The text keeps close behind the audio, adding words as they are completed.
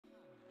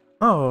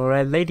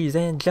Alright, ladies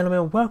and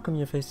gentlemen, welcome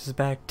your faces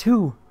back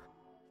to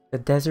the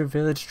Desert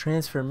Village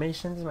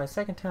Transformation. This is my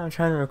second time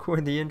trying to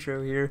record the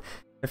intro here.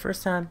 The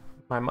first time,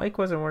 my mic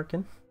wasn't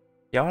working.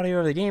 The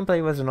audio of the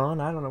gameplay wasn't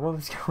on. I don't know what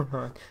was going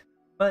on.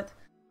 But,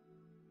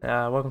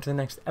 welcome to the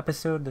next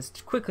episode.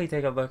 Let's quickly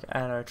take a look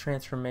at our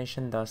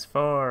transformation thus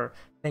far.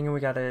 Thinking we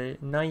got a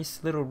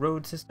nice little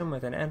road system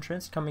with an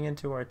entrance coming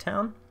into our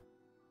town.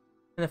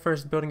 And the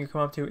first building you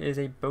come up to is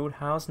a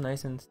boathouse,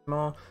 nice and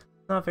small.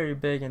 Not very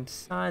big in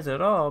size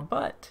at all,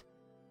 but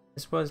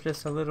this was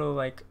just a little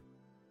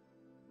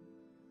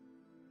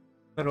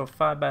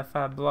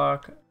 5x5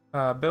 block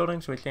building,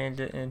 so we changed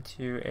it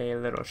into a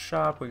little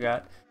shop. We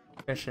got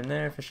fish in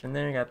there,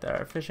 got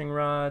our fishing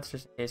rods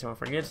just in case someone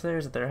forgets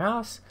theirs at their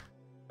house.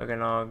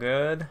 Looking all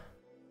good.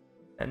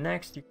 And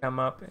next you come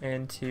up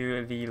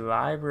into the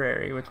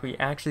library, which we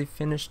actually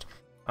finished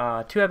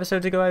 2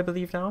 episodes ago, I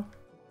believe now.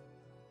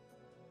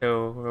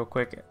 So real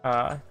quick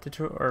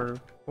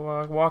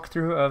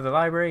walkthrough of the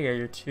library. You got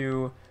your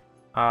 2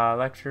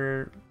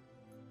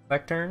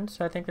 lecterns,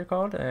 I think they're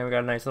called, and we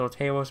got a nice little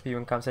table so you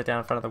can come sit down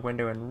in front of the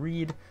window and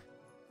read.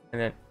 And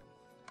then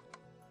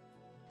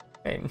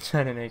I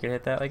didn't know you could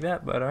hit that like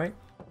that, but alright.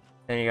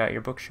 Then you got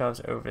your bookshelves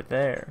over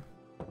there.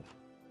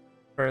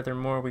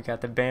 Furthermore, we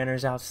got the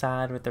banners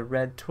outside with the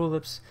red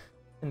tulips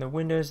in the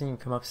windows, and you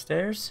can come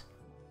upstairs.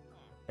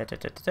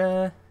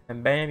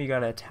 And bam, you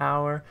got a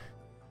tower.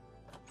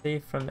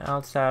 Safe from the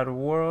outside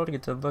world,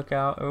 get to look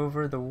out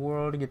over the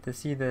world, get to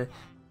see the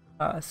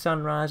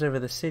sunrise over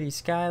the city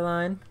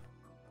skyline.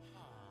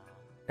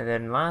 And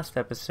then last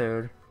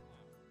episode,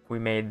 we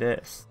made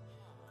this,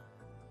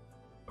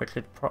 which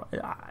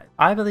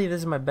I believe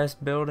this is my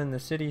best build in the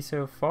city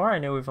so far. I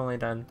know we've only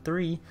done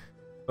 3,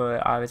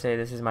 but I would say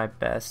this is my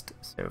best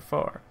so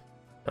far.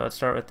 So let's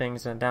start with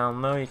things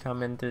down low. You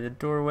come in through the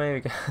doorway.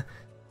 We got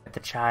the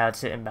child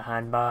sitting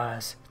behind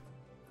bars.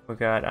 We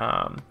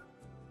got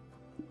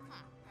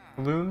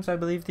looms, I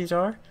believe these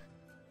are.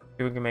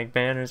 We can make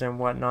banners and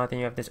whatnot. Then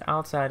you have this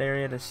outside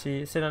area to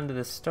sit under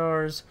the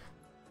stars.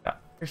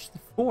 There's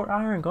 4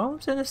 iron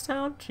golems in this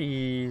town.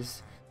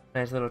 Jeez.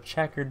 Nice little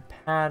checkered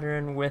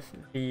pattern with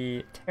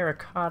the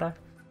terracotta.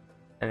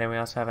 And then we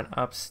also have an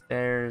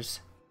upstairs.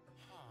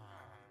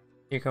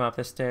 You come up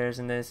the stairs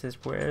and this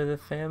is where the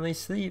family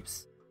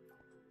sleeps.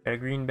 Got a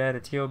green bed, a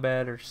teal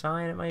bed, or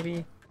cyan it might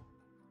be.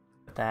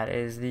 But that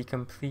is the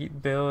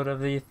complete build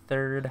of the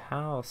 3rd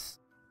house.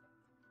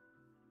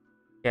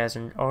 If you guys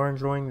are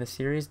enjoying the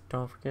series,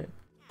 don't forget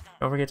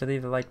to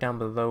leave a like down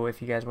below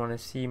if you guys want to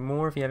see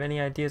more. If you have any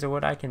ideas of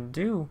what I can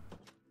do,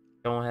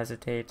 don't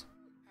hesitate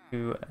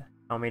to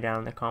tell me down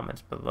in the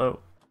comments below.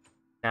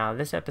 Now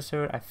this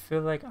episode, I feel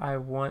like I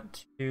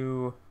want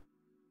to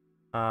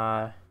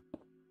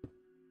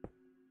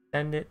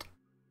send it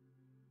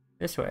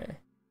this way,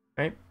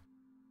 right?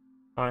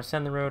 I want to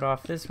send the road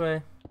off this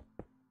way.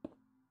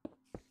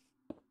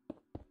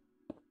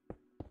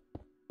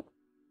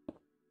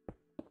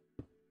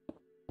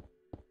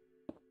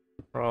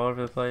 We're all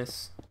over the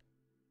place.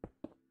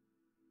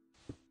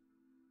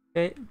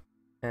 Okay,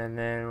 and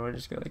then we'll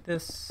just go like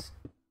this.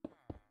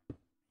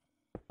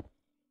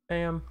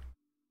 Bam.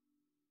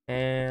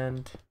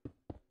 And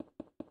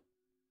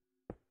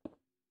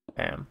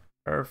bam.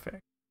 Perfect.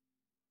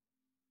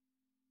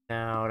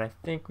 Now what I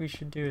think we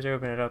should do is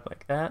open it up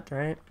like that,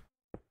 right?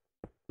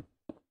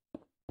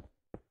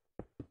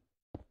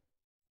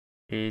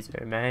 Jeez,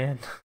 oh man.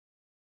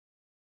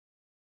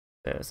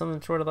 So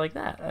something sort of like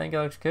that. I think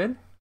it looks good.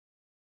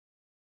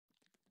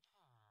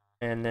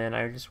 And then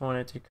I just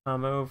wanted to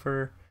come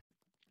over.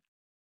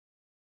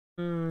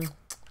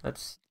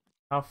 Let's.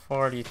 How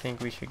far do you think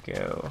we should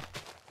go?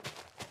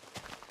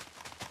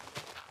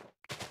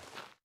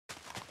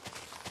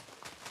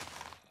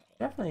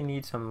 Definitely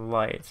need some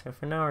light. So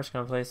for now, we're just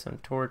gonna place some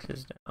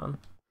torches down.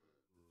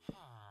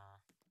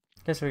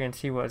 Guess we can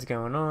see what's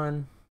going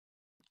on.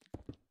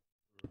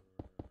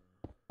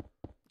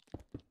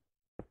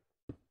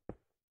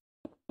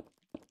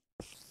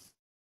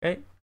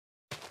 Okay.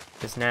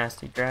 This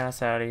nasty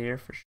grass out of here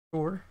for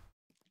sure.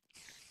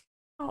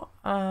 Oh,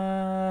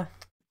 I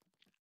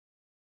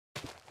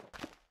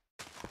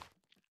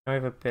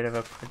have a bit of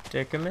a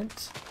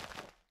predicament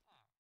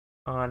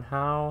on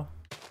how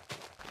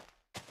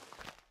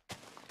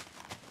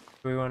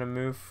we want to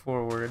move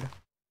forward.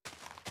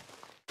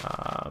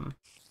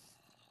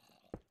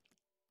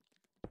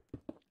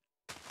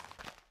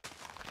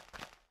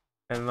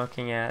 And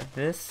looking at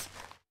this,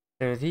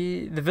 so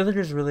the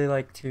villagers really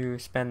like to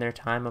spend their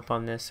time up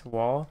on this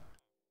wall.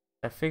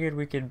 I figured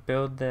we could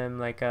build them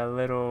like a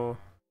little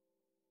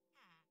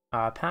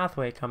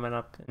pathway coming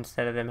up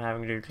instead of them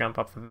having to jump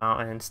up the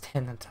mountain and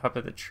stand on top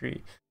of the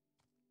tree.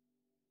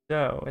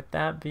 So with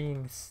that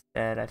being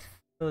said, I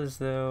feel as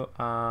though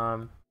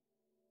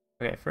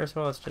okay, first of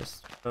all, let's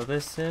just fill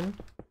this in.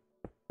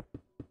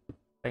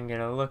 I can get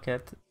a look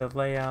at the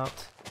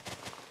layout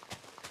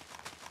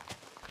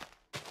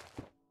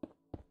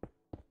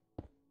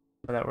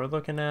that we're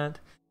looking at.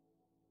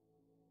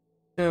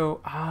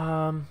 So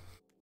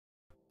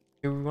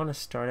do we want to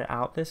start it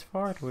out this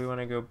far? Or do we want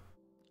to go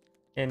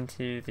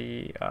into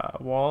the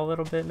wall a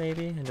little bit,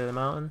 maybe into the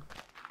mountain.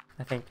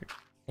 I think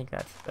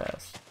that's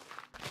best.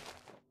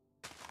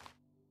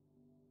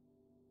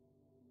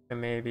 So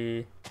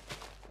maybe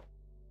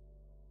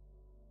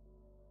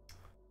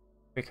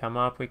we come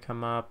up,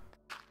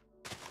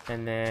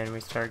 and then we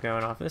start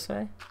going off this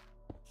way.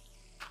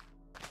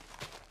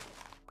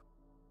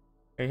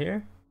 Right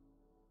here?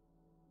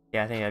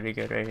 Yeah, I think that'd be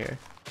good right here.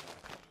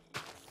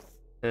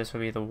 So this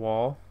will be the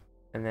wall,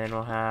 and then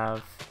we'll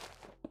have...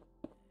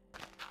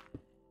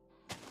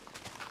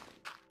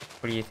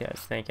 What do you guys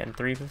thinking?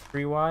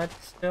 Three wide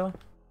still?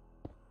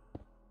 I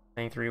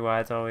think 3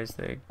 wide's always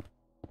the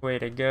way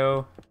to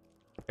go.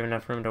 Give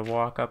enough room to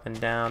walk up and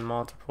down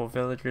multiple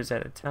villagers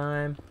at a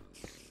time.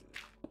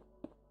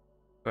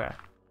 Okay.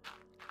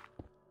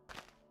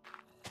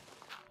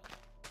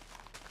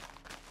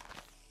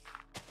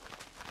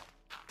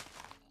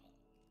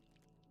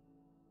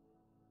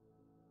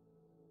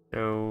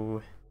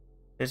 So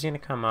this is gonna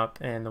come up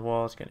and the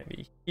wall is gonna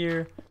be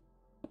here.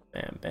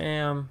 Bam,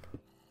 bam.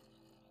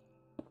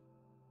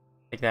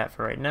 Like that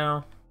for right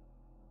now.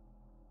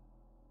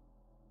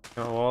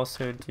 What we'll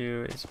also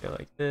do is go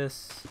like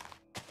this.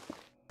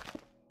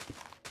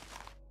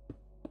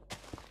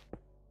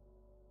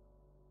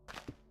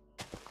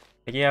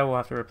 Like, yeah, we'll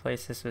have to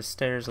replace this with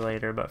stairs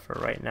later, but for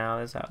right now,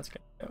 this is how it's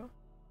gonna go.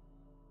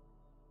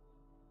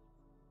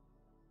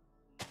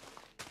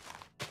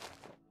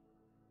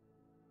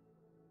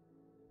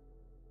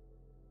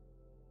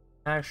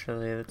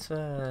 Actually, let's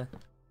do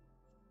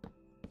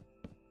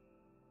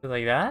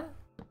like that.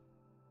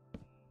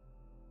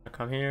 I'll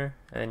come here,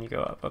 and then you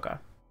go up. Okay.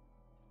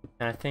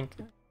 And I think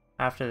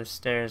after the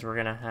stairs, we're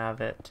gonna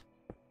have it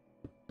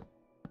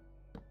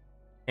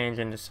change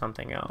into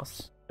something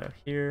else. So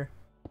here,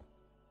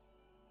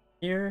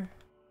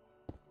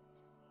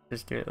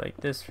 just do it like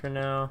this for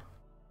now.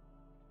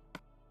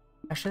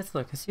 Actually, let's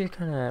look. Let's see what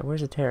kind of,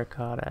 where's the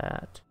terracotta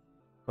at?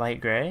 Light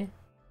gray?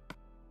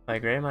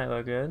 Light gray might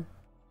look good.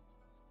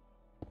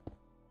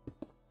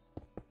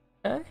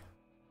 Okay.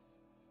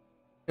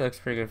 It looks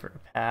pretty good for a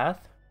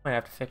path. Might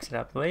have to fix it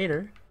up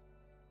later,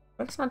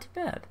 but it's not too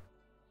bad.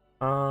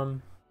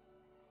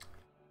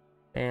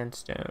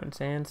 Sandstone,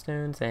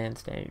 sandstone,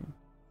 sandstone.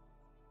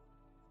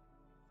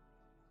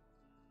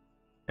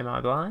 Am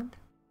I blind?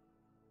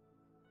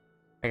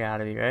 I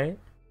gotta be, right?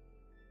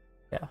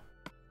 Yeah.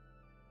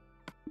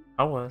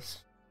 I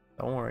was.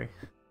 Don't worry.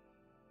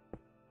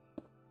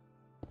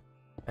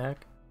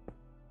 Back.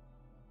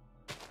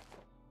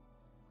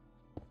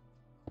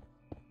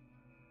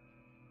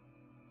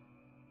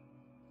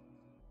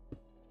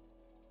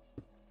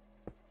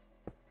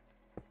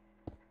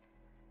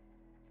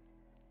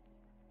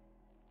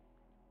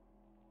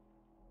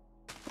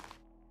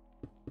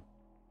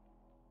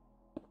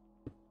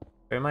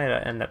 We might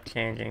end up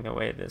changing the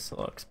way this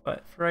looks,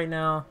 but for right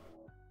now,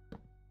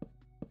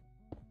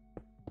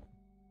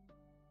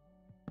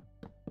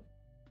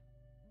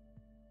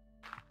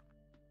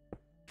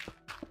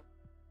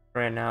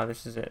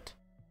 this is it.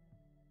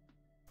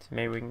 So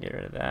maybe we can get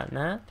rid of that and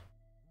that.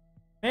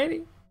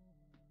 Maybe.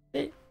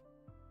 See?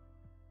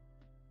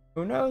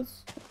 Who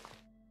knows?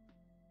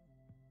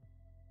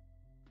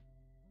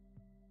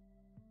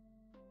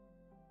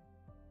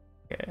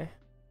 Okay.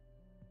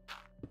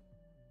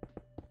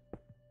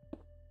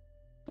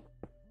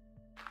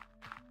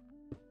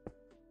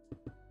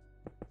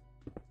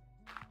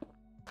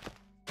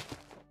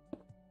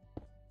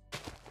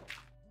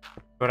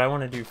 What I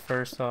want to do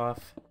first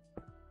off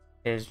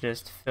is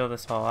just fill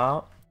this all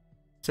out.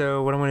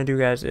 So what I want to do,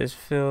 guys, is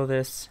fill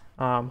this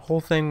whole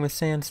thing with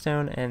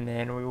sandstone, and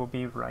then we will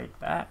be right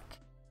back.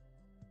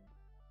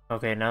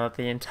 Okay, now that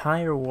the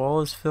entire wall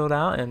is filled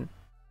out, and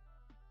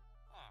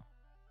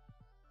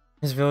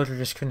this villager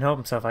just couldn't help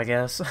himself, I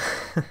guess.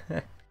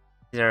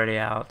 He's already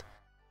out.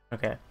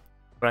 Okay,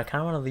 but I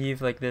kind of want to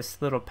leave like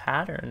this little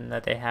pattern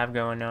that they have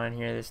going on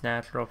here, this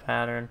natural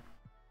pattern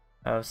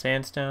of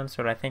sandstone.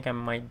 So what I think I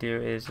might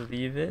do is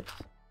leave it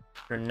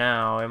for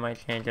now. It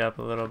might change it up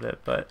a little bit,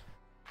 but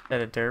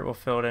instead of dirt, we'll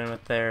fill it in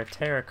with their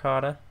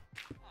terracotta.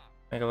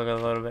 Make it look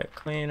a little bit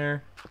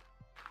cleaner.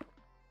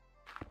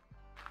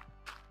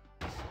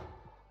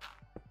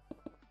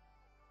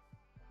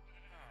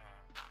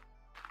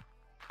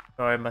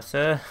 Sorry, my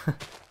sir.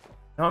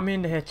 Not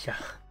mean to hit ya.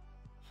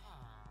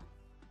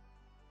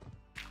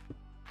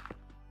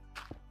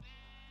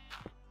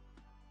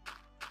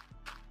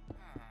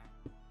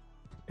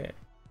 Okay.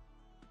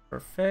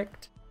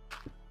 Perfect.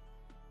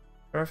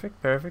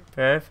 Perfect, perfect,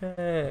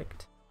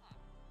 perfect.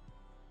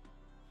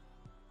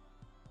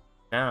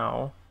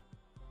 Now,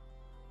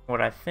 what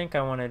I think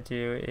I want to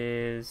do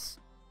is,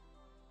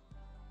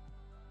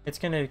 it's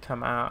gonna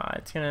come out.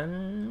 It's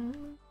gonna.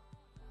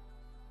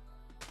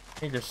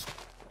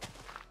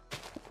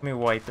 Let me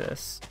wipe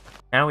this.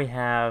 Now we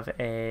have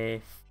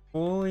a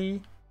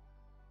fully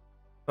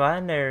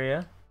flattened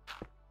area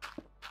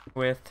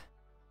with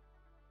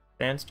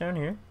sandstone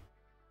here.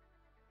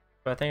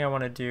 What I think I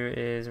want to do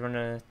is we're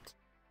gonna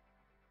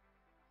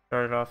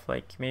start it off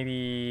like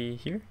maybe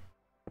here.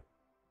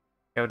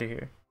 Go to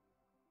here,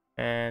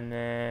 and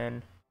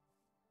then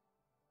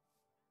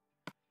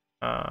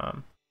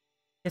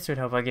This would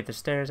help I get the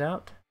stairs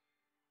out.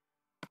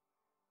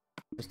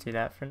 Just do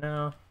that for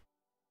now.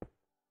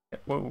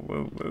 Whoa,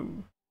 whoa,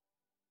 whoa.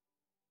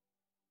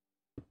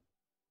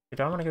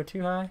 Do I want to go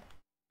too high?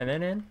 And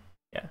then in?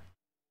 Yeah.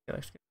 That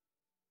looks good.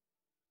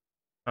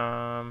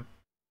 I'll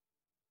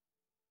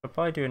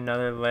probably do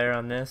another layer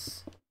on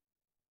this.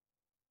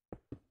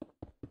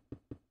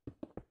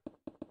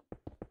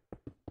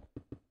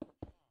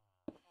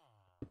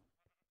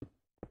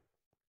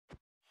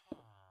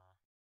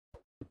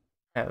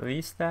 At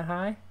least that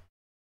high.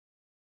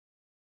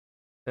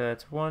 So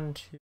that's 1,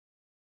 2,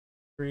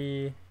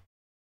 3.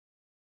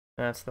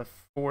 That's the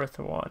 4th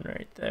one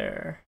right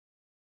there.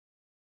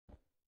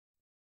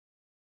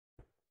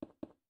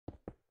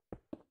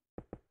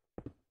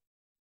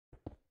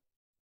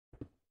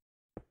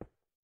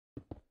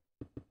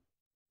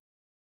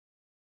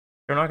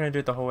 We're not going to do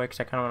it the whole way because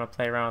I kind of want to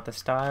play around with the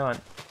style and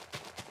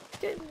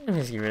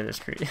just get rid of this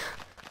tree.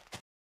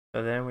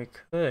 So then we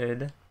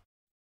could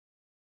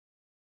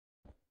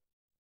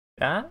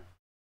that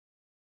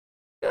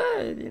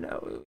good, you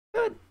know,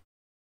 good.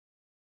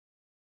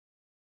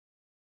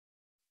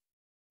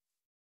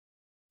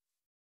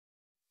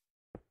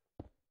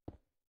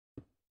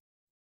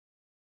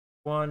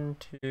 One,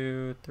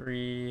 two,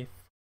 three,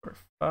 four,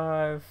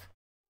 5.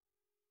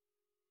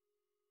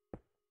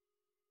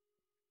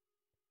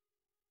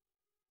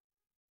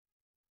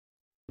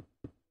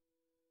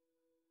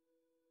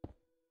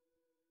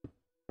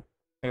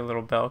 Like a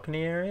little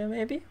balcony area,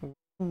 maybe?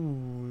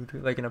 Ooh,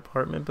 like an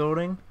apartment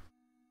building.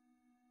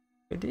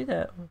 Could do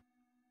that.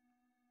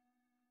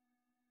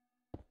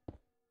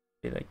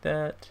 Be like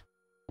that.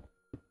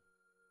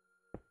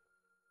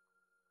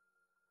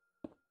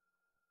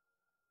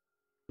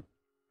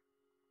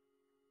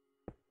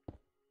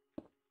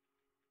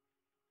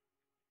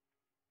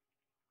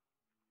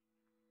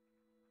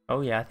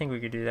 Oh yeah, I think we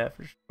could do that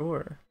for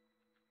sure.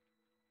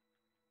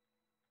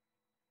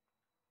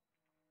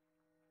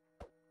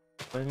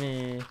 Let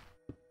me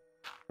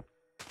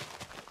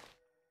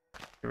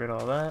get rid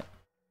of all that.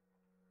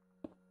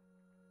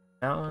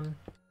 That one.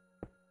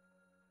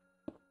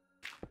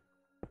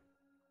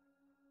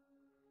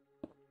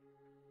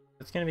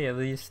 It's gonna be at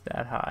least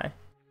that high.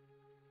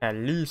 At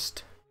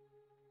least.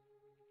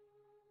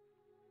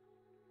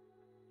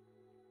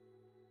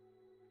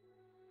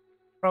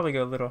 Probably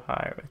go a little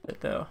higher with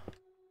it though.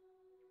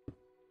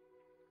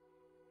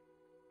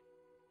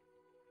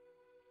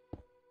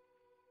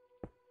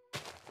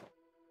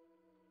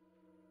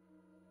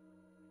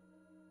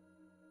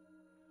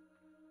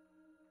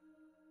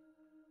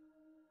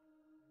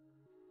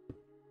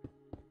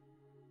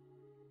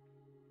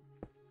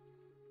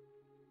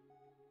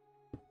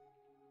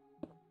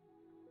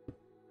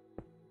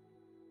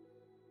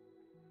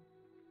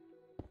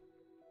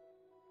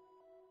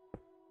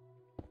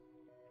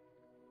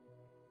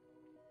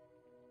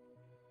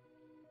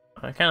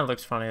 It kind of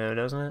looks funny though,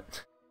 doesn't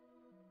it?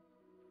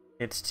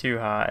 It's too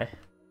high.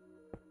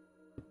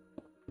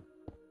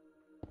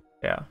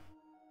 Yeah.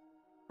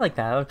 I like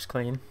that, it looks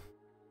clean.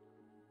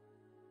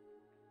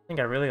 I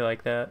think I really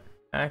like that,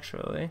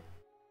 actually.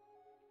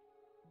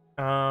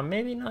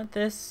 Maybe not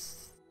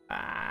this.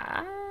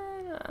 I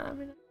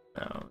mean,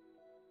 no.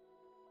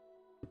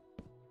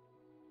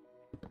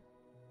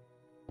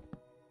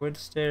 Wood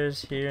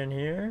stairs here and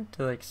here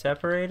to like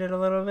separate it a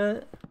little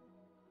bit.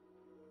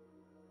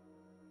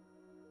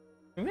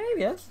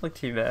 Maybe that doesn't look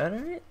too bad,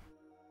 right?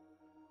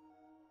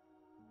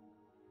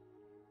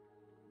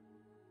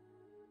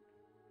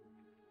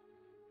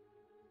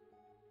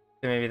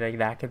 So maybe like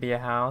that could be a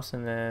house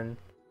and then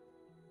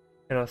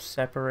it'll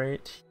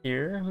separate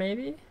here,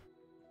 maybe?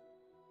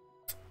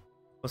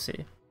 We'll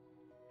see.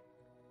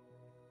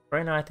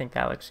 Right now I think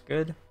that looks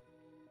good.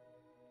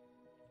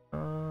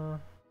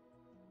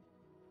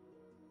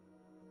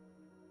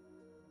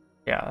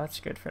 Yeah, that's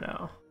good for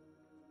now.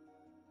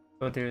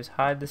 What we'll do is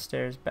hide the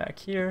stairs back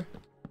here.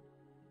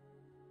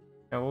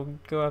 And we'll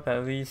go up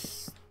at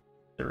least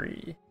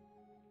 3.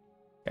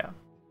 Yeah.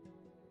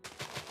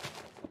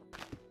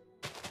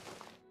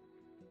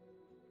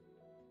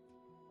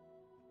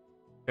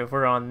 So if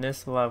we're on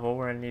this level,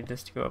 we're gonna need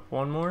this to go up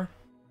 1 more.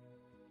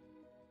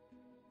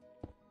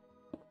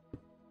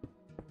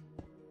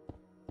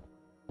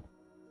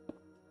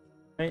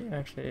 Right,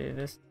 actually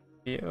this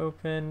will be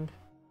opened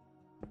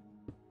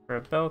for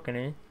a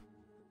balcony.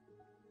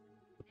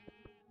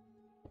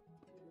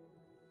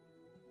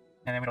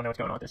 And then we don't know what's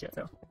going on with this yet,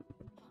 so.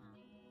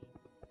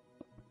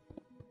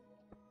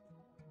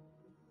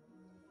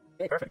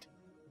 Okay, perfect.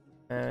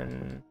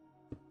 And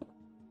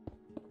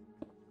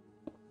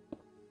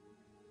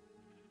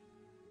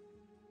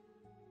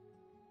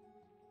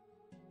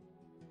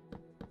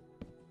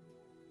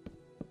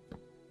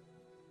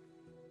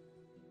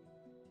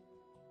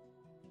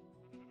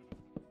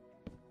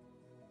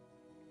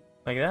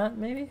like that,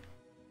 maybe?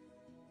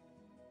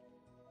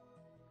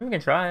 We can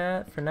try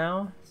that for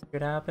now, see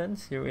what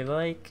happens, see what we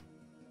like.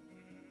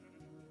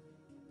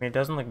 I mean, it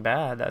doesn't look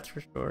bad, that's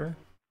for sure.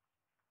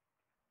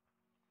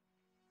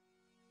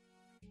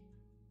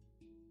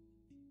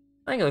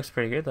 I think it looks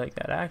pretty good like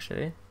that,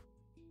 actually.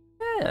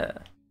 Yeah, Yeah.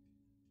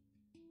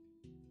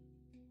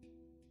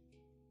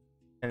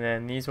 And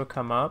then these will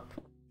come up.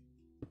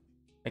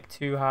 Like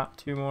two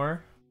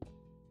more.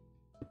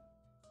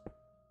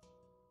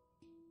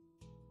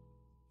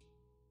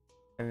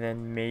 And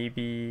then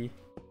maybe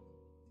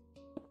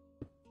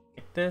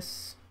like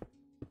this.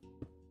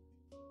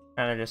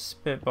 Kind of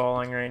just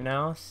spitballing right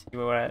now. See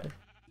what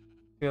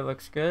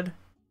looks good.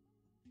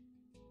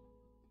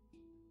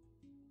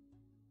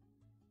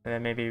 And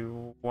then maybe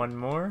one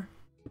more.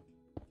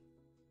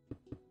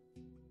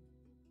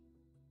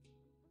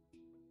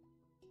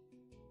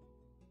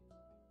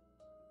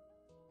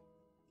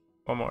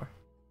 One more.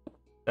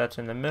 That's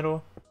in the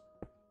middle.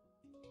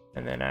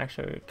 And then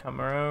actually we come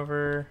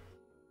over.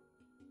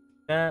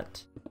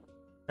 That.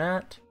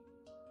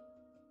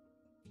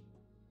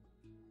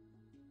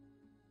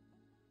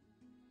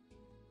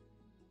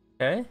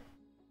 Okay.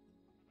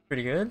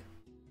 Pretty good.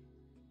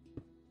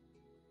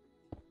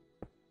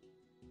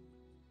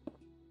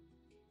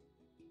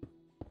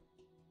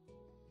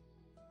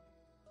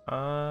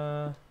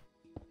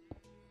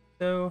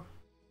 So.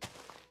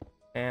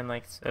 And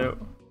like so.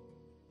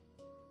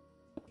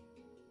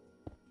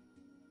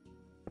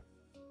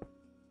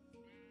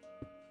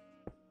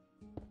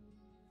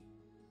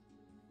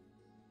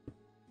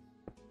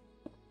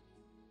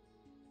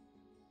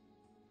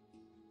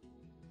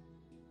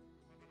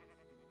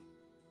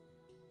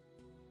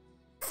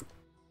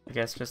 I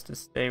guess just to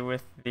stay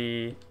with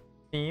the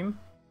theme,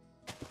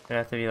 it'd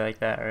have to be like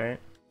that, right?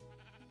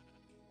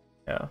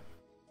 Yeah.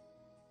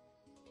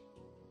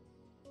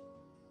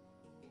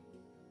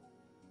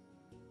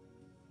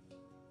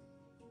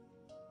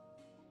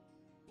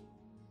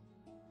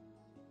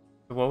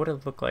 What would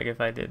it look like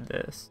if I did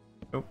this?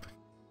 Nope.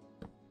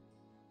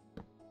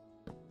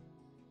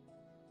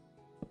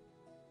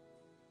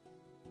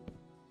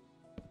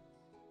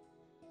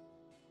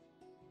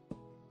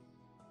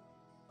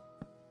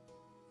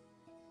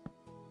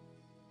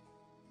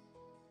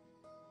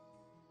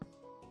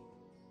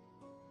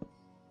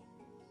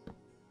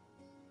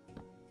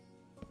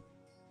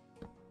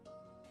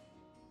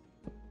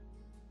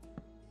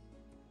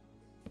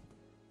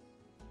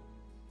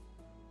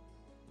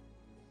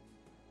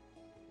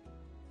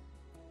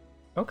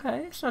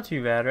 Okay, it's not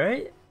too bad,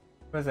 right?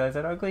 What's that? Is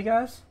that ugly,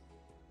 guys? Is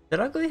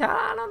that ugly?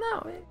 I don't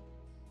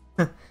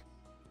know. It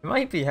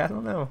might be, I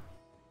don't know.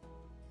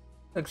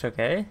 Looks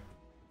okay.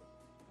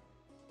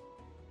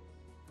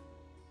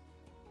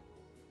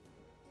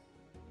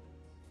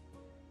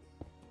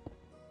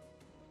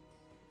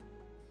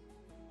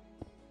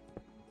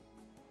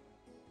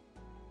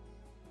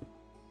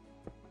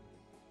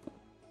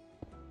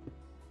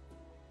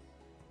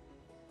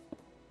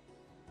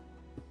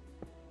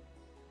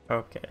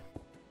 Okay.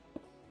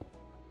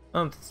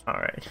 Something's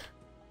alright.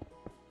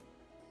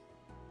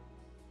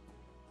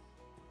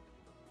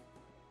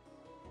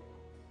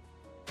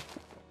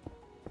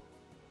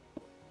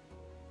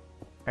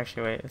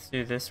 Actually, wait, let's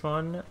do this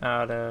one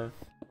out of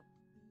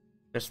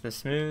just the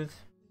smooth.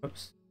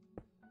 Oops.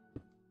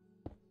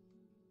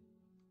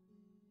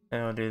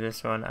 And we'll do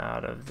this one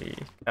out of the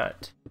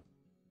cut.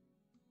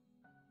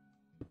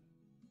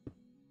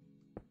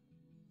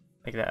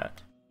 Like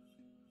that.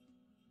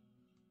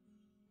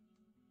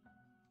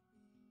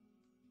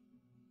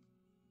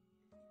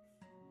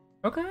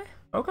 Okay,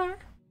 okay.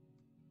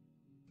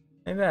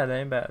 Ain't bad,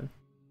 ain't bad.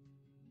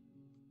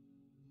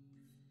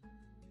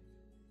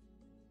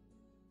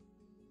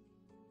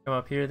 Come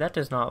up here, that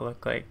does not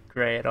look like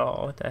gray at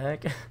all. What the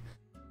heck?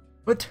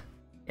 What?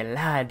 You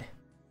lied.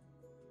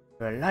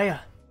 You're a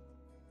liar.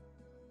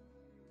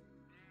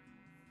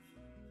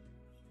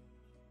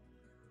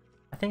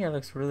 I think it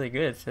looks really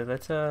good, so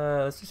let's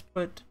just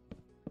put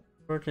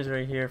torches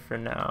right here for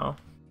now.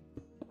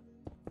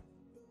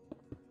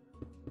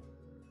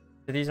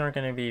 So these aren't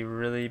gonna be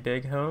really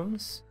big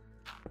homes.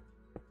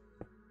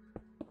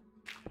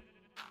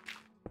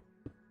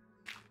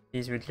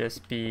 These would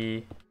just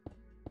be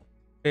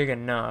big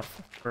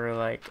enough for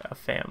like a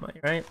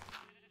family, right?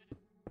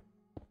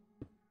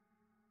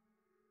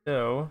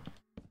 So,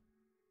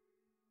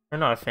 or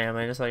not a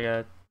family, just like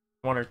a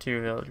one or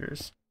two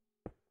villagers.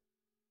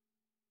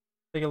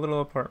 Like a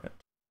little apartment.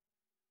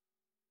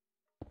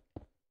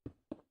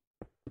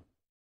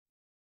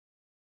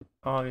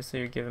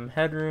 Obviously, we give them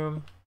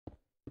headroom.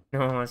 No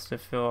one wants to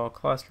feel all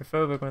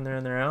claustrophobic when they're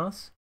in their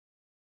house.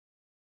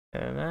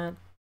 And that,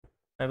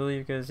 I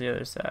believe, goes the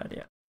other side,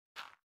 yeah.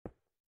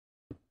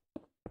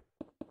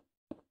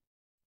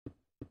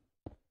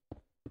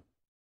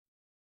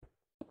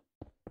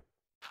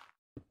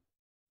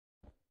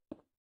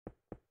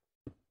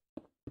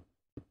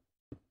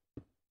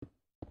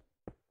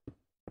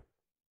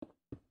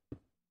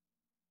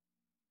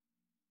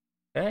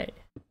 Okay.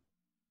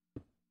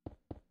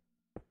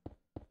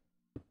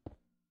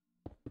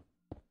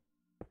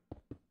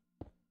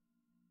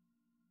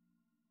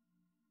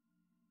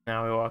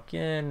 Now we walk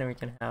in and we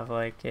can have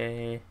like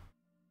a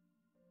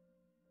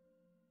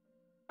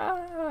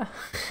you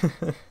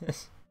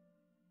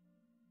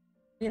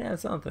can have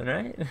something,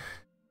 right?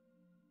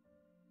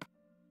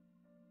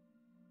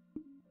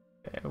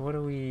 Okay, what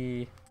do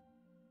we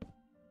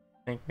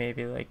I think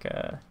maybe like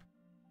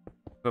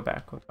go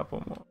back a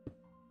couple more.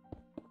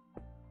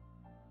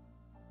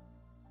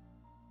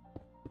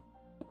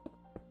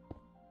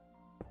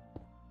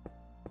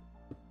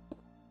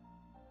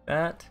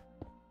 That.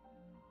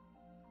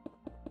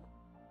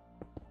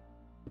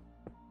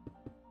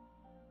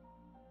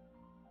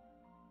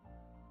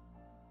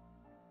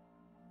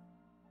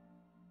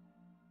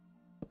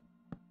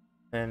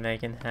 Then they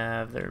can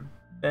have their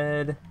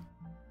bed.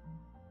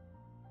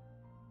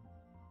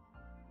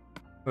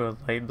 Go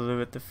light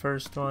blue at the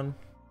first one.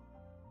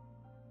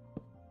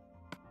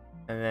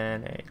 And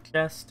then a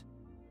chest.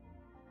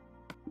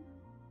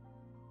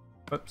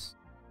 Whoops.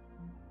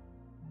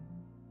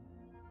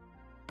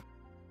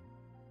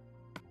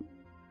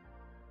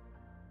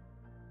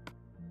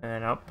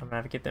 And oh, I'm gonna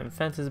have to get them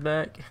fences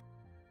back.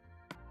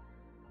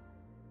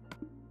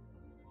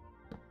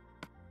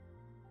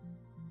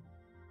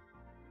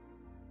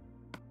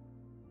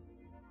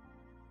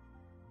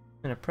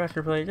 And a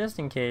pressure plate just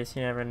in case,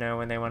 you never know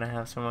when they want to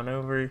have someone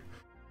over,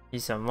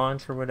 eat some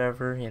lunch or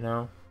whatever, you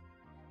know.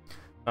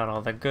 Got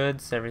all the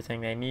goods,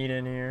 everything they need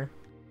in here.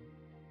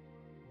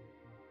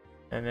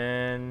 And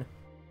then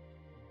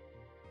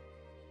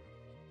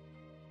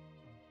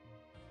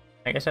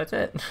I guess that's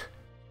it.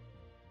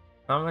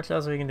 Not much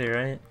else we can do,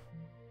 right?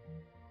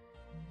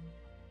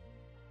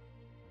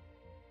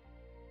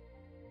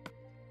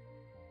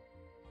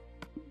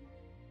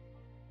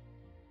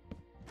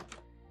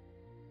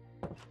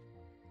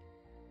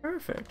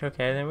 Perfect.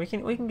 Okay, then we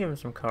can give him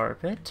some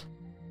carpet.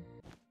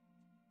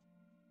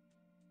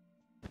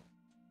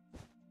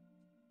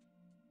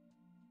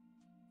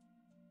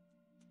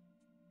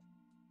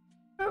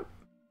 Oh,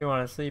 you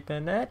want to sleep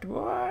in it?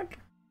 What?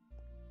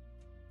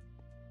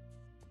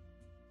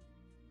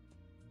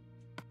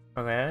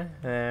 Okay,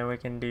 then we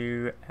can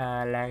do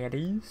like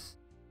these.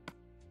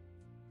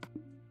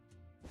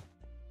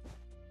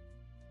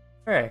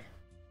 Okay.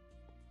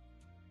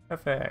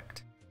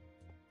 Perfect.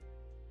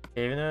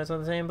 Even though it's on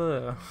the same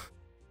blue.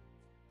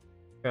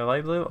 Got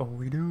light blue? Oh,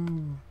 we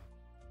do.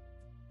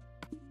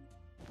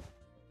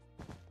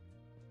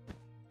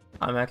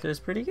 I'm actually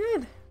pretty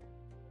good.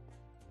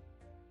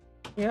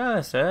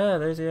 Yes,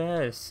 there's your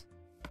house.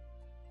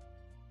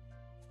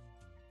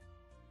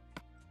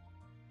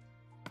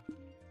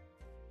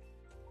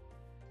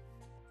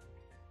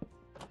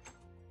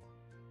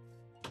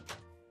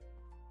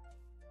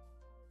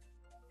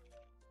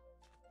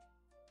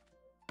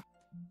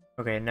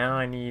 Okay, now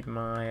I need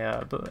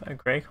my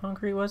gray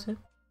concrete, was it?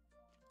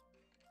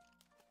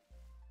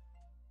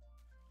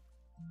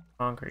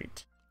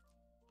 Concrete.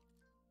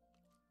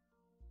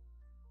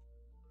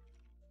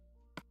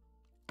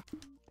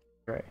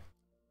 Gray.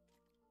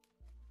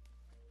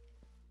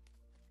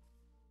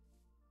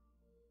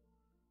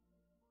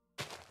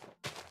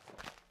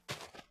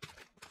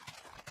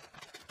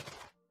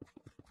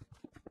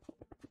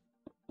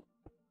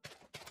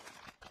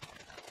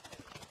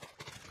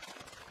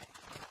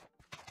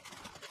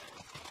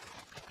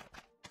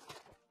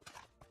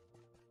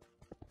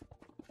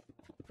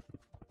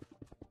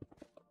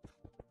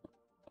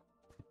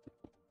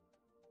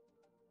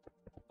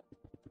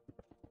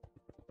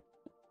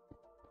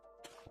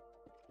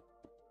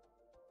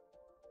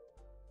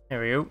 There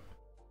we go.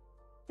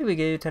 Here we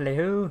go,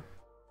 tally-ho.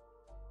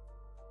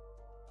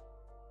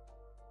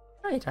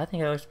 Right, I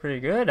think that looks pretty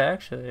good,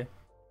 actually.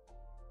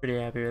 Pretty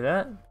happy with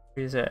that. What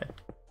do you say?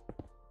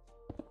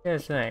 What do you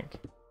guys think?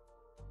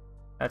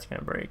 That's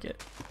gonna break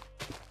it.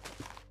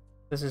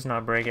 This is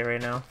not break it right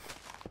now.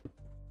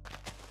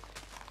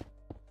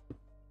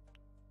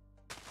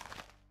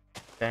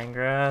 Dang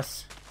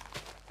grass.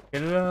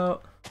 Get it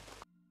out.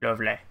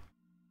 Lovely.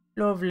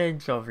 Lovely,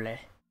 lovely.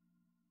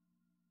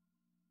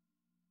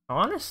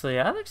 Honestly,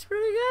 that looks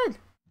pretty good.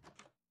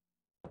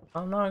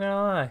 I'm not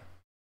gonna lie.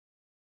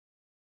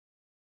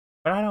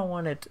 But I don't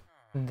want it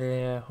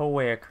the whole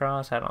way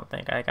across, I don't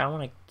think. Like, I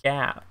want a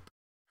gap.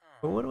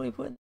 But what do we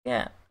put in the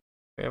gap?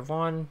 We have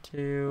 1,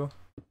 2,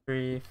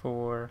 3,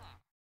 4,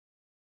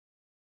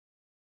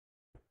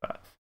 5.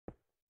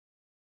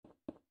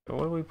 So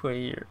what do we put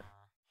here?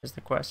 Is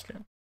the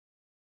question.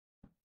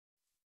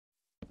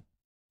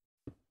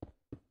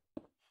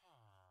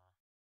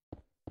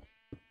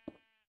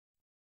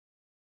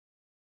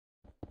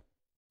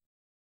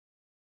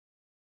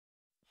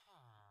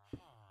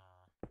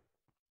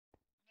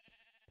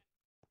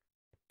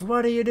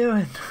 What are you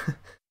doing?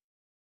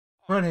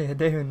 What are you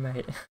doing,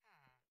 mate?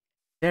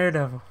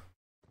 Daredevil.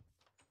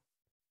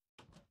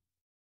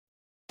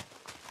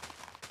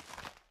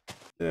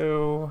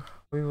 So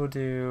we will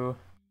do.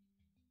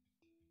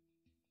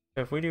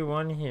 So if we do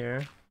one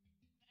here,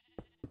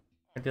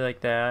 it'd be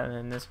like that, and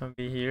then this one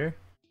be here,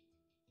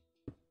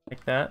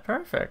 like that.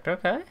 Perfect.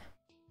 Okay.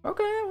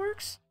 Okay, it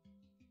works.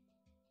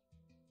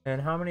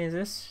 And how many is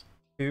this?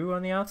 2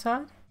 on the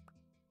outside.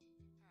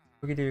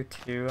 We could do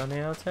 2 on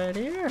the outside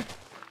here.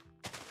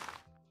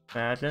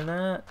 Imagine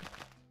that.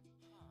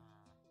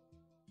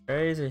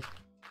 Crazy.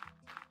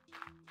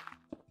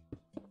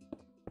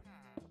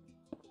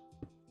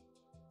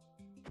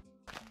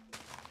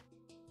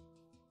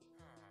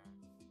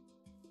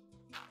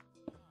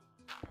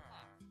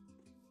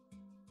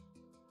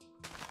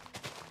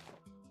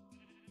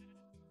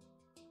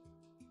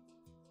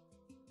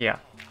 Yeah.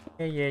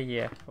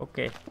 Yeah.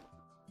 Okay.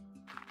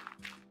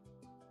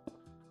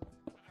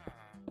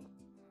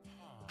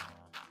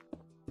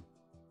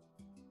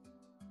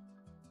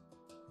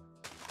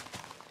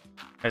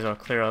 Might as well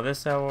clear all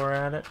this out while we're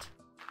at it.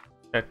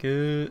 Check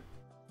it.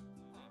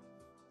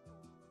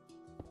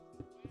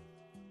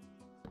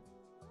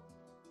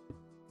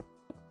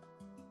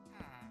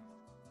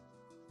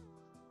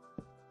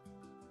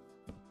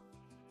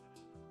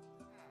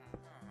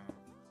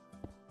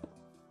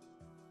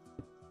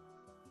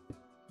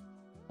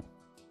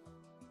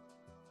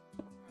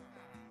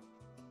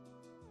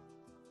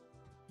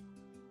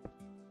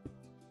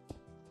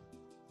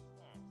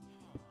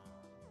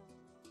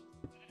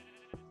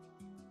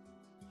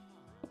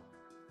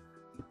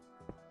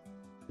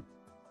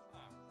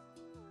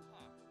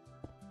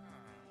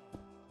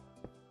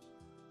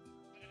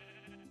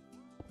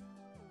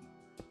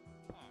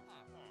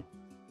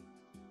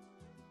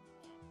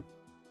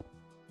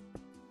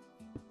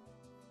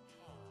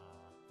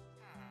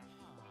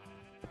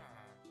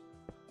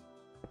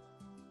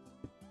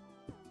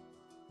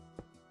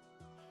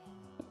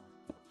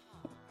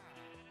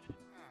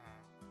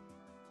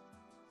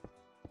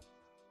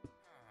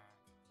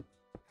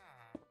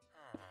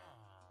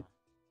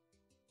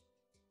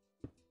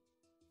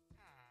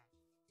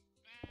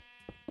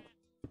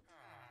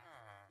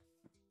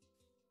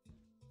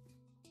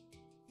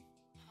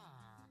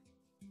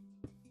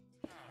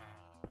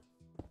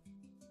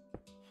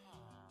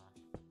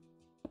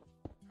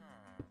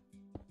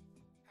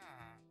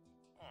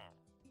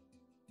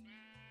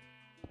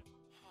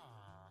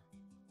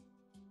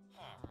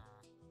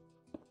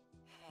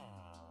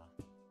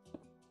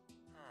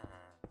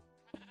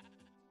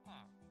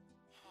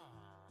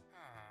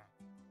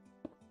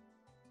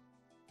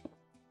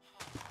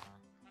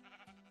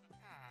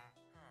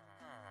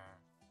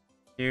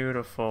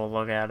 Beautiful,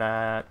 look at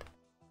that.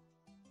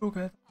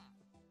 Okay.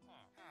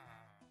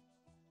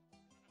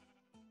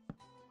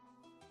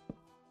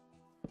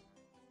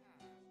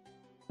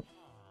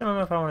 I don't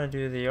know if I want to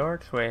do the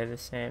archway the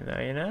same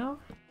though, you know?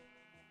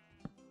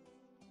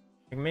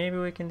 Like maybe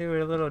we can do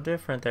it a little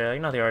different there.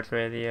 Like not the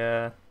archway,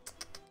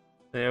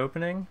 the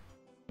opening.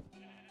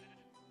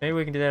 Maybe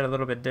we can do that a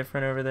little bit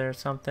different over there or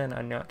something.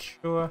 I'm not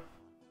sure.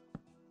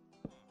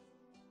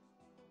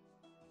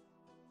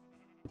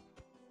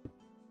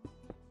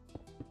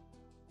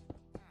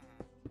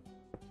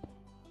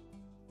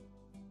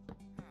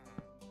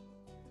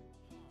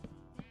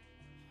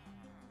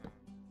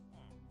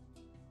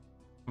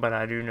 But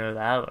I do know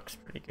that looks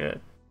pretty good.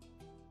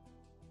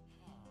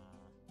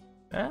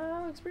 That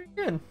looks pretty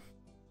good.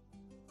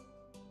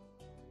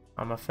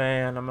 I'm a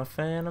fan, I'm a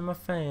fan, I'm a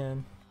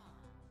fan.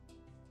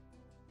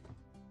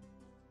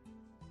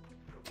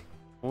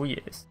 Oh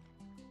yes.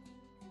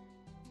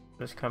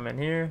 Just come in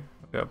here.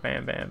 We'll go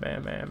bam, bam,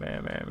 bam, bam,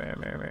 bam, bam,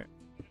 bam, bam, bam.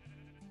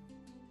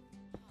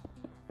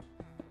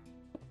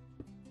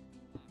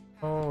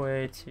 All the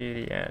way to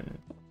the end.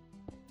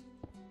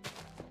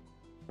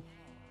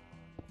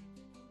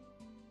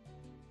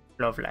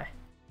 Lovely.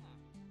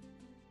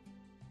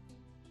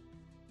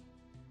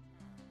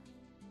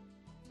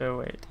 So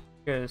wait,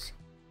 goes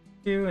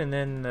 2 and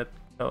then the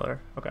pillar.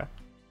 Okay.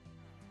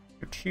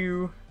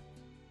 2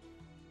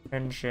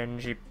 and then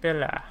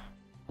pillar.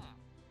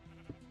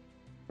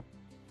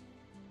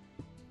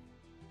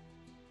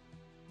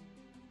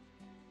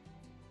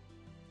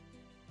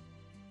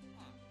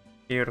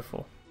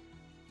 Beautiful.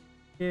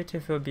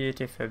 Beautiful,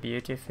 beautiful,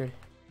 beautiful. Okay,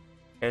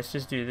 let's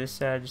just do this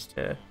side just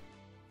to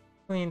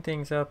clean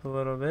things up a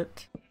little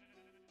bit.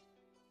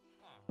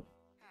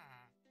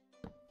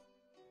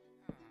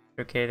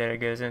 Okay, there it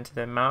goes into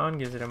the mountain,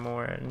 gives it a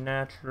more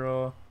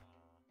natural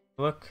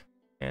look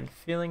and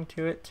feeling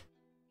to it.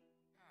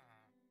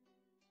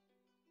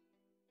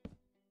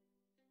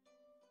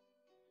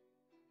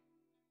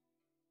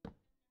 At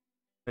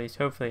least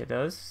hopefully it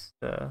does.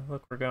 The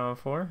look we're going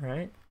for,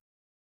 right?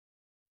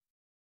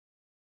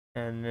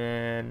 And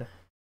then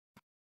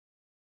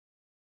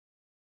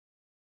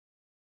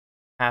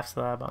half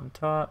slab on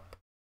top.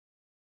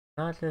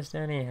 Not just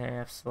any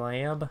half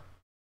slab.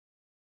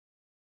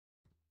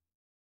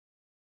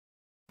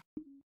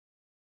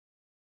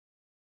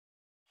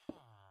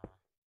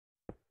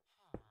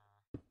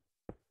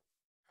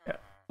 Yeah.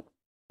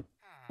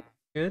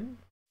 Good.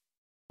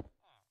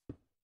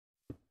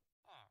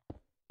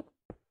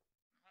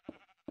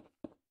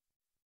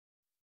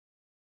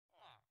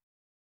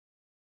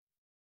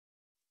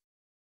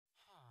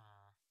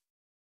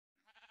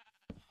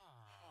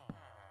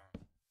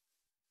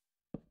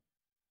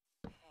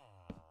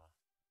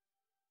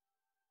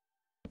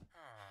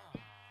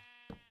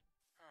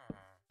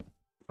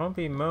 Don't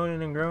be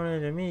moaning and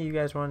groaning at me. You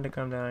guys wanted to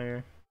come down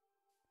here.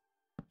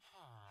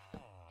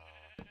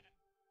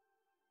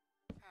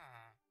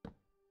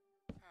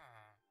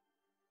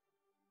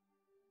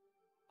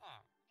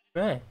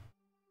 Okay.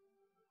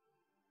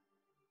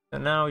 So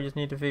now we just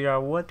need to figure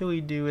out what do we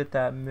do with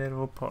that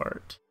middle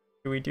part.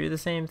 Do we do the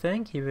same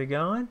thing? Keep it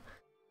going?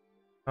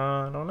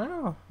 I don't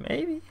know.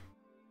 Maybe.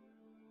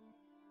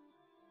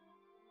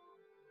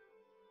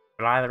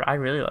 But I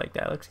really like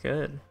that. Looks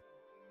good.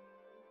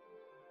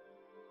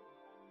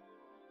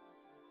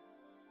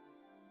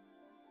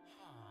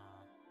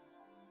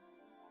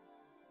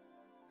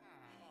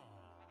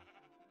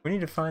 We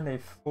need to find a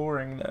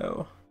flooring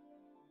though.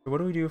 What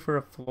do we do for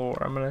a floor?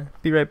 I'm gonna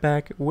be right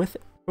back with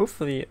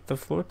hopefully the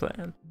floor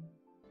plan.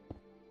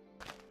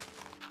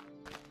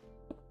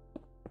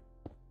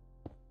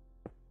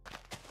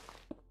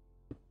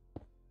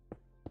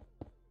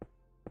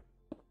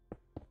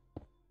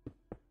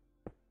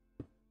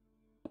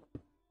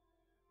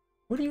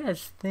 What do you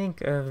guys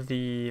think of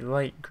the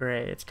light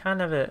gray? It's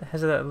kind of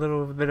has a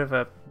little bit of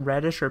a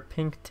reddish or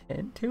pink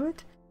tint to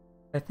it.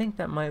 I think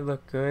that might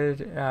look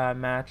good,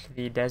 match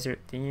the desert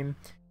theme.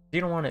 You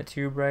don't want it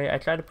too bright. I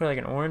tried to put like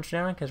an orange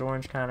down because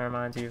orange kind of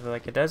reminds you of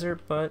like a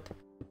desert, but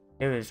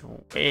it was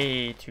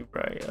way too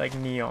bright, like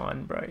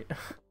neon bright.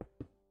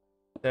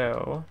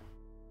 So,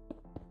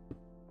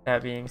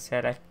 that being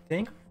said, I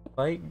think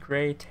light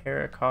gray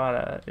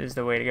terracotta is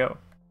the way to go.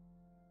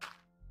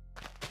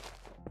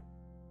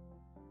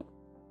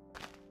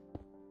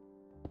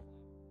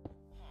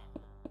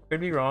 Could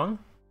be wrong,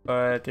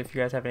 but if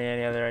you guys have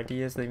any other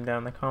ideas, leave them down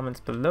in the comments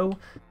below.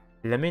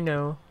 Let me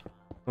know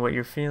what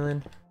you're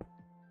feeling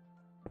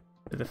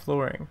for the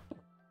flooring.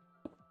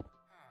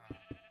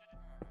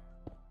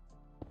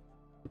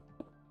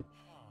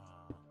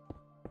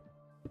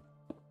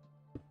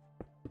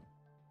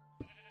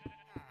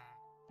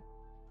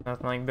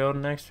 Nothing like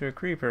building next to a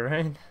creeper,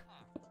 right?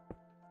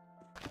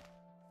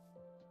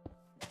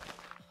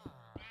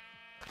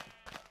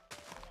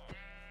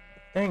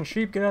 Dang,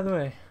 sheep, get out of the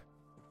way.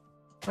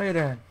 What are you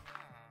doing?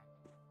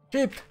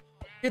 Sheep,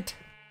 get!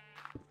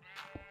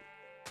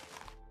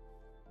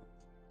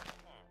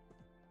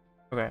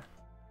 Okay.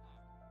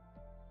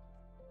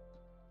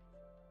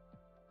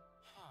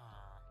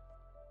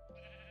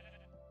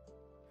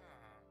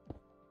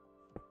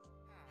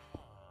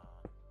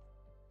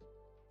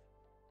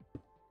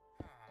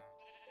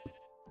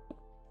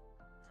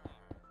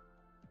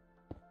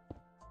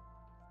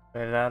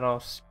 Get that all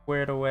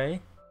squared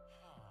away.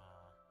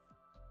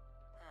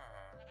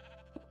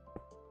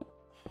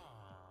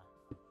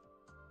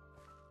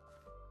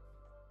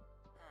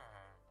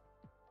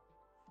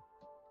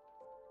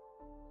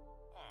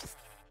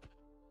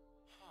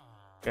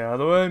 Get out of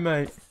the way,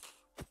 mate.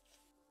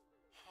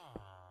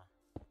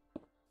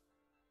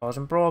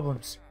 Causing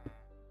problems.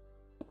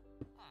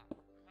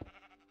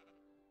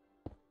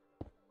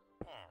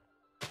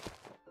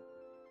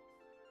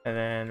 And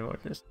then we'll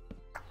just...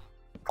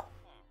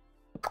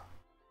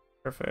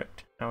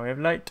 Perfect. Now we have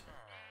light.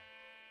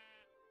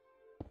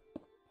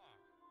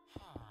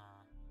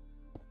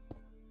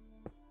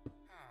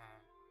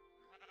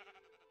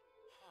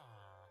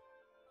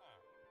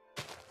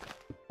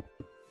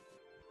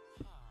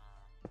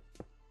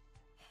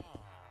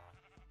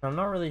 I'm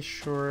not really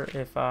sure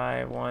if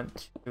I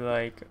want to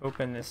like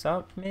open this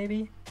up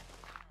maybe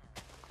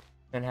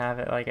and have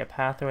it like a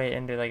pathway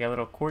into like a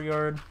little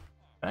courtyard.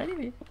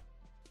 Maybe.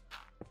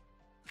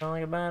 Not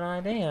like a bad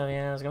idea,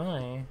 yeah, it's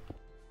going.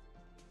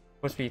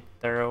 Supposed to be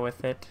thorough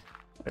with it,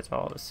 but it's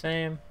all the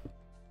same.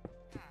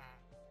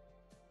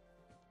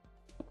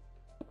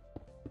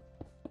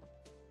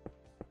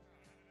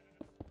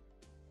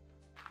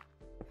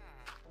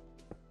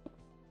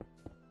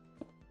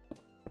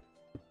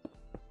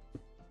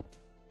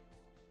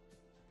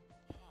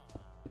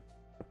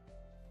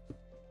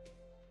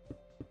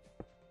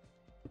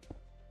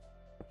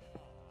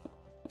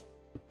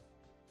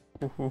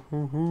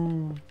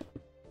 Ooh.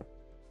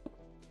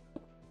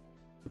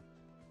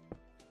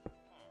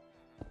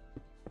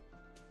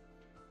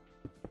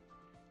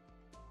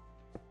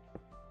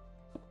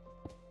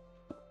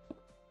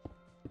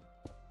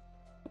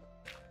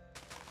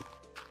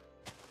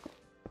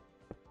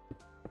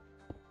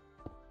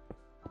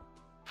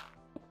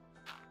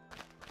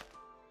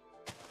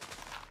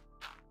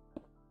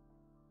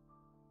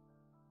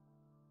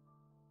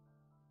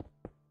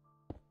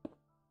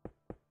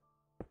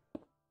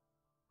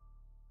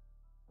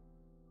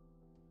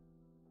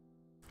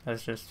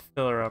 Let's just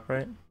fill her up,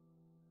 right?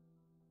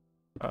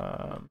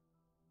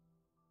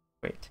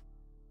 Wait.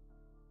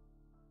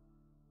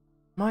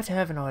 Might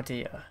have an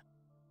idea.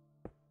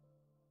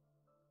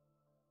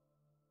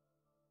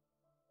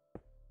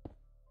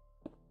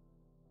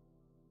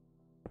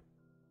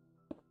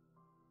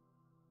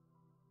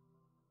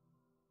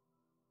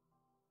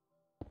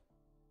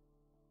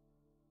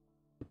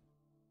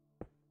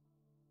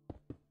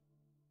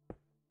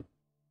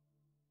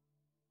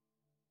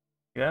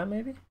 Yeah,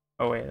 maybe?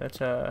 Oh wait,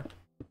 that's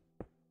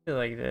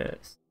like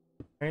this,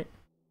 right?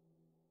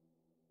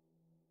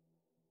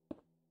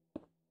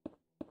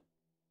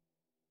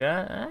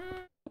 Yeah.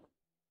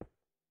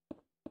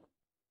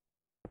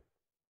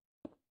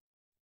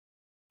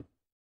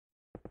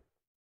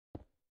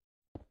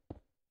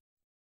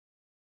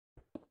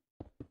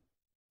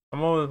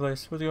 I'm all over the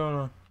place. What's going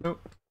on?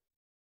 Nope.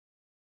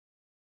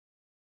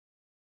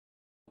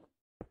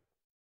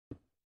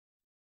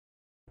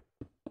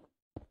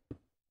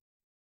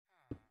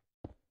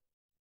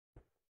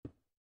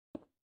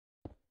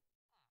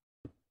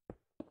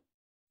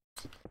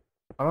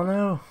 I don't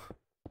know.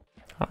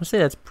 Honestly,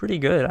 that's pretty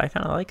good. I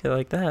kind of like it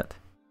like that.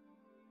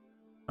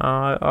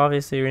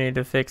 Obviously we need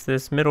to fix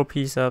this middle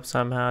piece up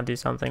somehow, do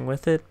something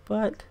with it,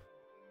 but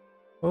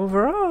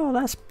overall,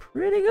 that's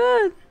pretty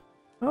good.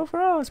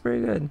 Overall, it's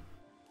pretty good.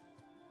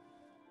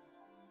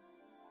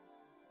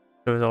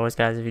 So as always,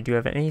 guys, if you do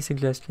have any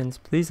suggestions,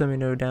 please let me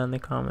know down in the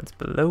comments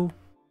below.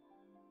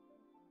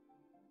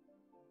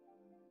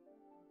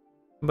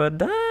 But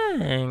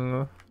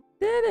dang,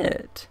 did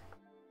it.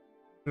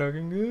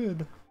 Looking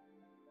good.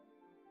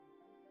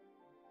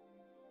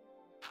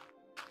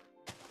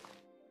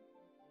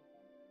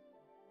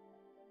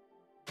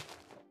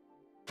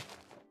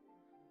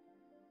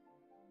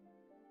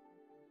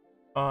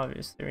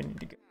 Obviously, we need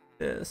to get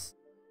this.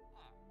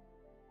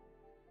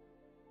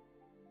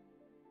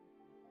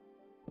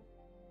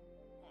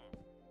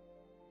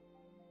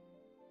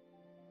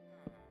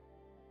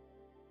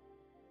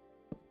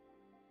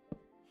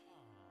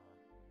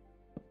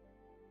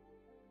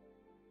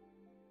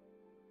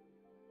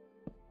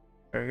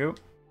 There we go.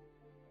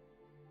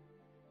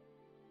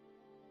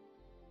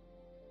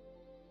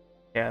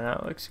 Yeah,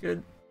 that looks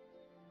good.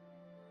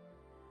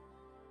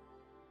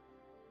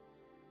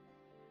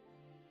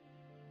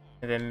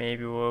 And then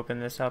maybe we'll open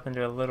this up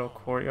into a little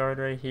courtyard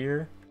right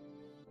here.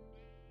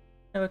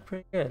 That look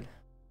pretty good.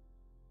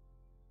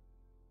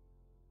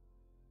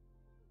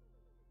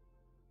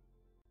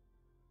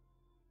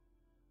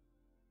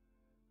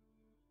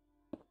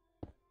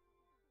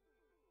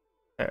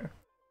 There.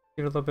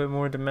 Give a little bit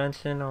more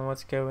dimension on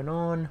what's going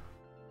on.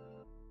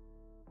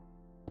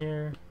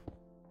 Here.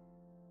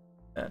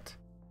 That.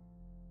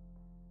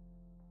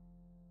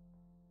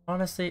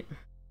 Honestly,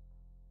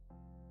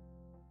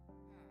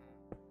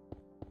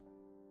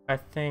 I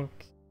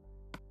think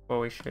what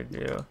we should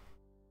do.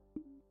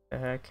 The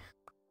heck?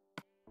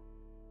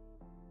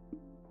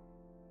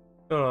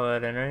 Put all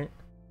that in, right?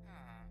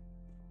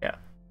 Yeah.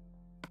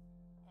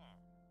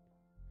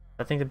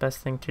 I think the best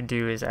thing to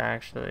do is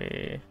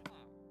actually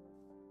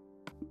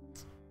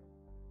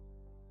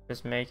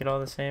just make it all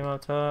the same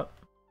up top.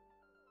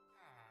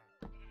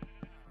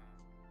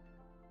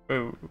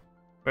 Whoa.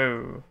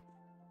 Whoa.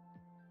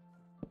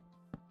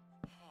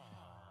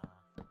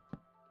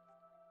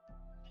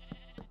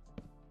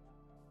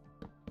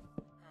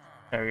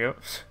 There we go.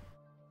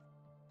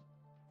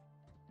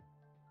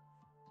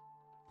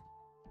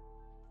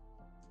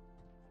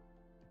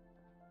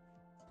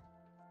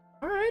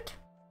 Alright.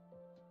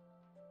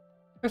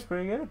 That's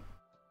pretty good.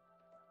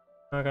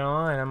 Not gonna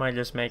lie, I might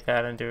just make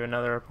that into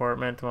another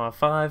apartment on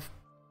 5.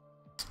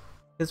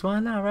 Because why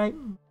not, right?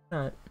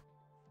 Why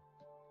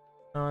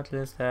not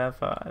just have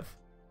 5.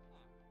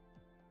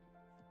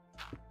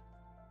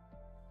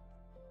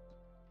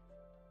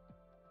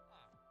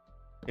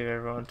 Give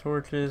everyone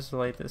torches,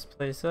 light this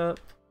place up.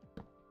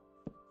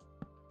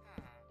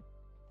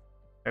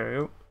 There we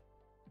go.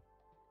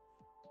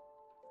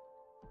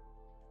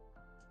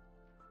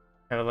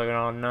 Have it looking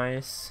all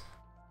nice.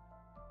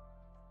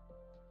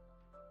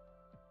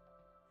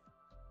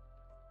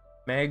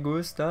 Me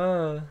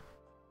gusta.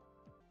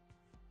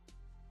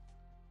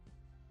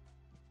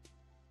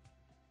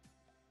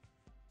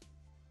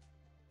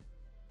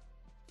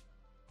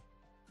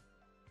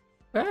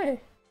 Hey.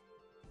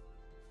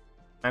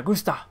 Me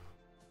gusta.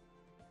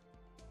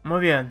 Muy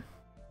bien.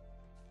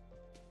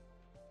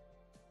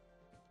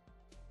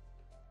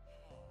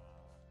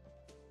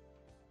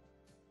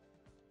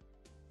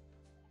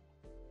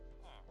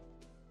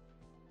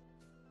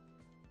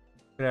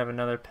 We have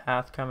another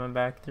path coming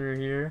back through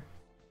here.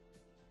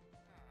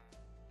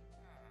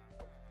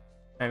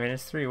 I mean,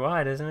 it's 3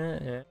 wide, isn't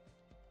it? Yeah.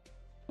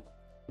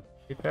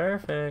 Be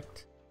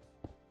perfect.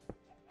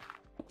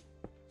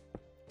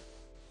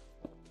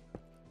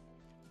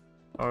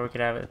 Or we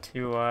could have it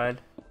 2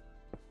 wide.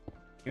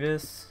 Like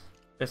this.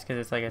 Just because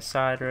it's like a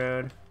side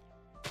road.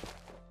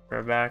 Or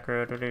a back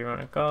road, whatever you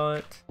want to call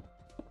it.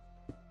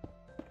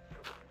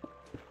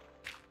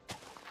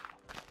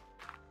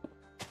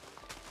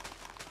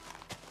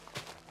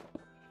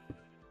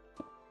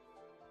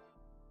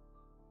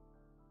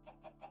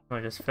 I'm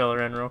gonna just fill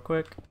her in real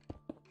quick.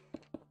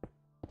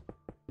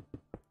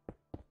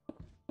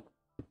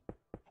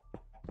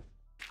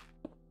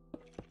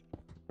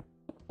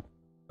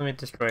 Let me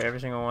destroy every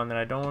single one that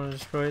I don't want to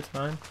destroy, it's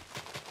fine.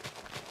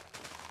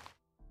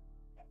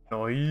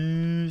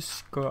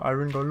 Nice! Got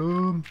iron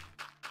golem!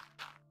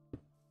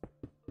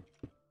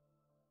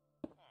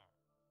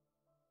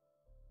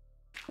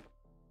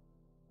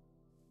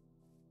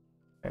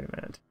 Wait a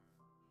minute.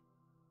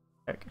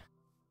 Heck.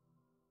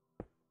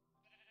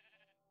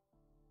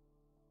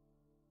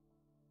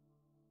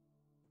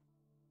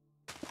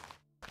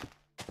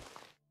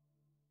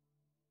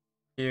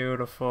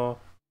 Beautiful.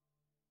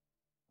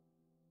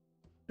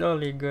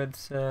 Jolly good,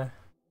 sir.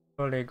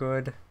 Jolly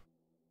good.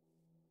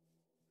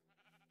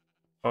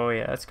 Oh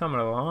yeah, it's coming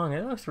along.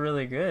 It looks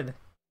really good.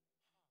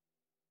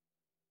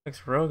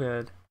 Looks real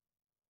good.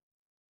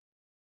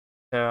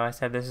 So I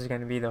said this is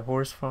going to be the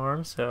horse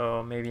farm,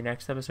 so maybe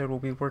next episode we'll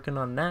be working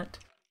on that.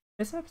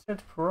 This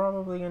episode's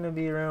probably going to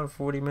be around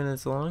 40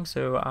 minutes long,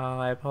 so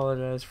I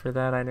apologize for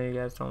that. I know you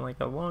guys don't like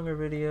the longer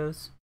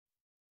videos.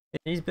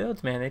 These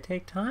builds, man, they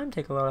take time,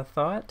 take a lot of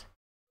thought.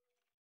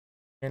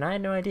 And I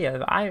had no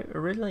idea. I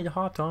originally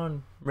hopped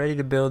on ready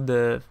to build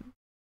the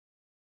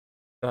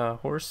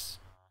horse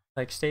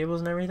like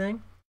stables and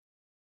everything,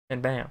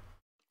 and bam,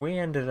 we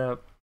ended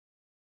up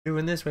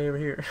doing this way over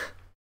here.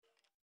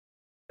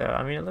 So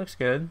I mean, it looks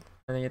good.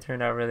 I think it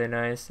turned out really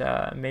nice.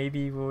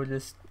 Maybe we'll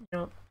just,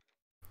 we'll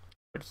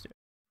just do it.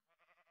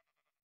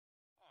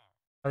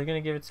 I was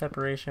gonna give it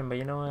separation, but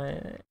you know what?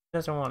 It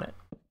doesn't want it.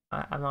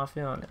 I'm not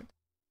feeling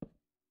it.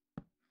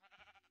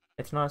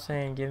 It's not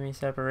saying give me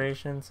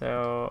separation,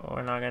 so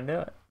we're not gonna do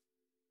it.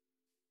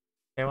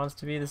 It wants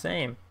to be the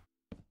same.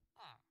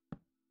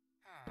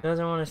 It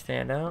doesn't want to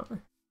stand out.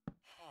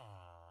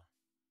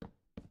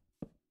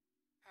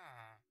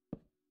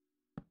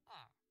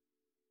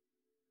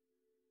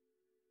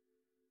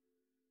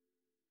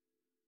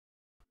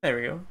 There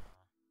we go.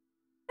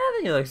 I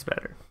think it looks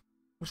better.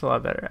 Looks a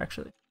lot better,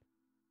 actually.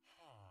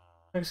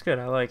 Looks good,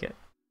 I like it.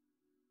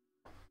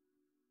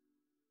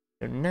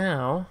 So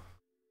now,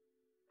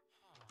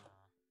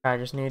 I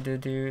just need to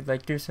do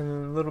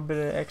some little bit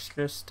of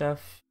extra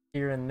stuff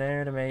here and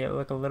there to make it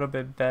look a little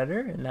bit better,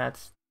 and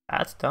that's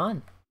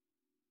done.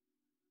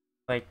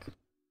 Like,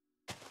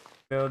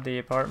 build the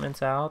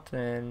apartments out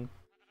and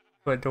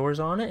put doors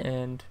on it,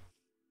 and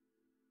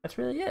that's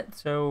really it.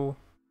 So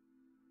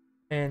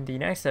in the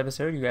next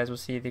episode, you guys will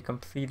see the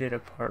completed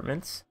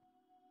apartments.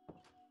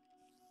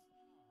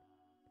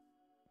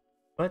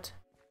 But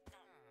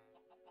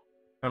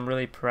I'm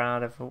really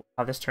proud of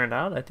how this turned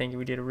out. I think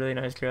we did a really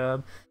nice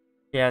job.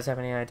 If you guys have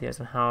any ideas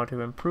on how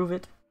to improve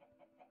it,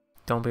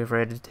 don't be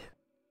afraid to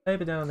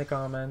type it down in the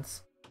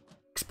comments.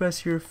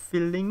 Express your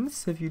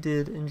feelings if you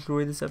did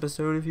enjoy this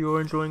episode, if you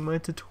are enjoying my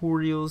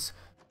tutorials.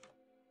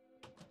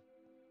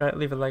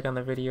 Leave a like on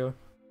the video.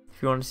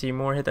 If you want to see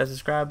more, hit that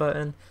subscribe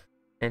button.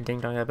 And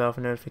ding dong that bell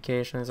for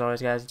notifications. As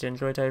always, guys, if you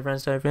enjoy, tell your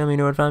friends, tell your family. You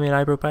know where to find me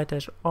at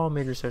iBroPyTash, all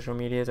major social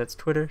medias. That's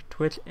Twitter,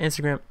 Twitch,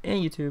 Instagram,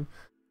 and YouTube.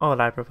 All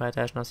at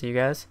iBroPyTash. And I'll see you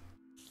guys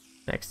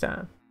next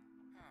time.